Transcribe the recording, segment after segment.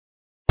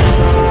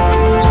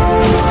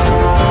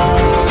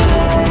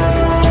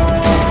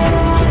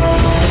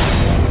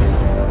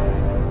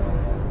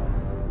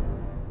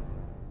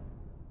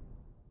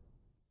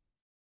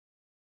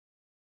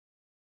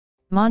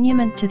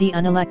Monument to the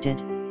Unelected.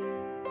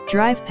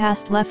 Drive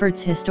past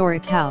Lefferts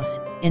Historic House,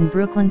 in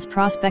Brooklyn's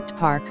Prospect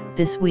Park,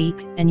 this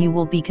week, and you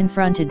will be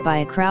confronted by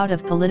a crowd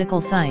of political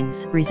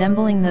signs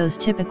resembling those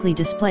typically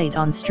displayed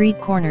on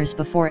street corners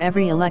before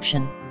every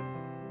election.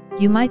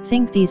 You might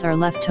think these are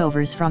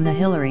leftovers from the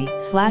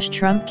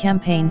Hillary/Trump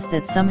campaigns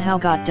that somehow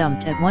got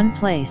dumped at one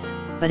place,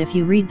 but if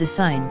you read the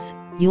signs,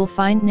 you'll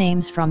find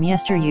names from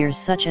yesteryears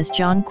such as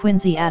John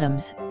Quincy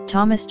Adams,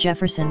 Thomas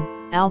Jefferson,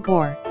 Al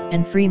Gore,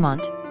 and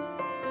Fremont.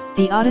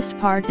 The oddest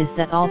part is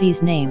that all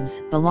these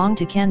names belong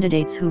to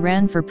candidates who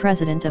ran for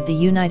President of the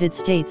United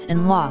States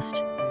and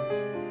lost.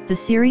 The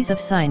series of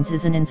signs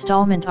is an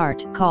installment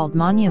art called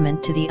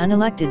Monument to the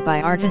Unelected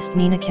by artist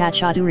Nina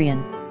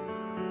Kachadurian.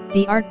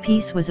 The art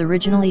piece was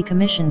originally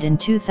commissioned in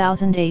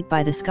 2008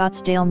 by the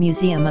Scottsdale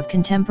Museum of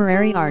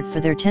Contemporary Art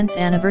for their 10th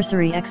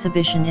anniversary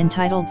exhibition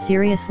entitled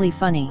Seriously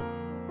Funny.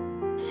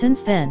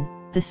 Since then,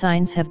 the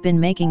signs have been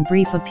making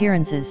brief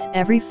appearances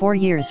every 4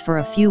 years for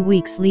a few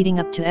weeks leading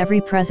up to every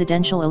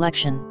presidential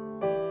election.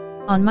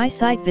 On my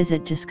site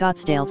visit to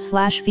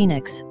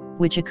Scottsdale/Phoenix,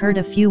 which occurred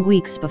a few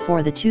weeks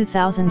before the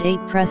 2008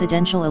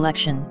 presidential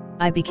election,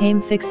 I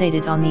became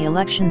fixated on the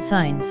election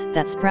signs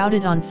that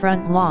sprouted on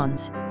front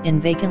lawns,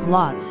 in vacant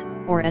lots,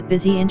 or at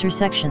busy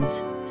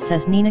intersections,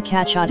 says Nina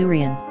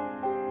Kachadurian.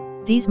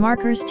 These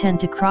markers tend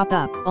to crop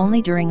up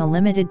only during a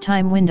limited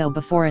time window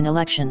before an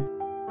election.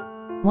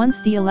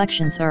 Once the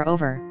elections are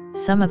over,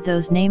 some of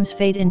those names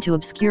fade into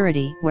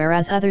obscurity,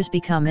 whereas others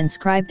become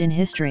inscribed in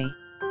history.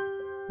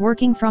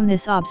 Working from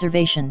this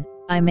observation,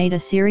 I made a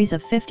series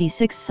of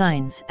 56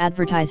 signs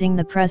advertising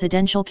the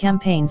presidential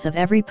campaigns of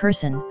every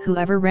person who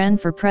ever ran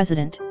for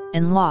president,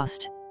 and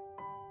lost.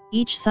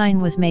 Each sign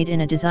was made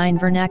in a design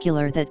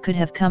vernacular that could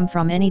have come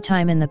from any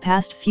time in the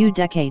past few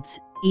decades,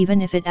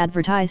 even if it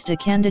advertised a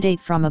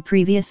candidate from a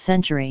previous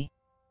century.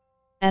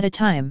 At a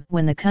time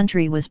when the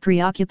country was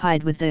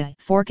preoccupied with the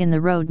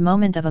fork-in-the-road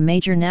moment of a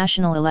major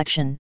national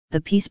election, the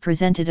piece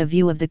presented a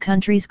view of the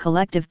country's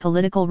collective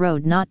political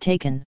road not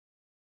taken.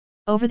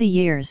 Over the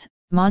years,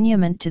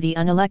 Monument to the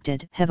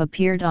Unelected have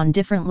appeared on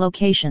different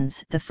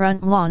locations: the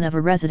front lawn of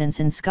a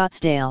residence in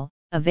Scottsdale,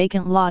 a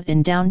vacant lot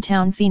in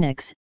downtown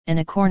Phoenix, and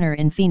a corner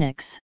in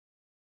Phoenix.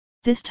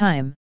 This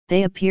time,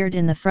 they appeared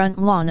in the front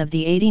lawn of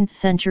the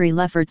 18th-century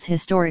Lefferts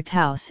Historic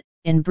House,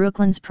 in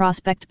Brooklyn's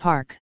Prospect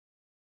Park.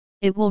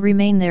 It will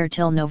remain there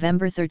till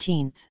November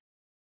 13th.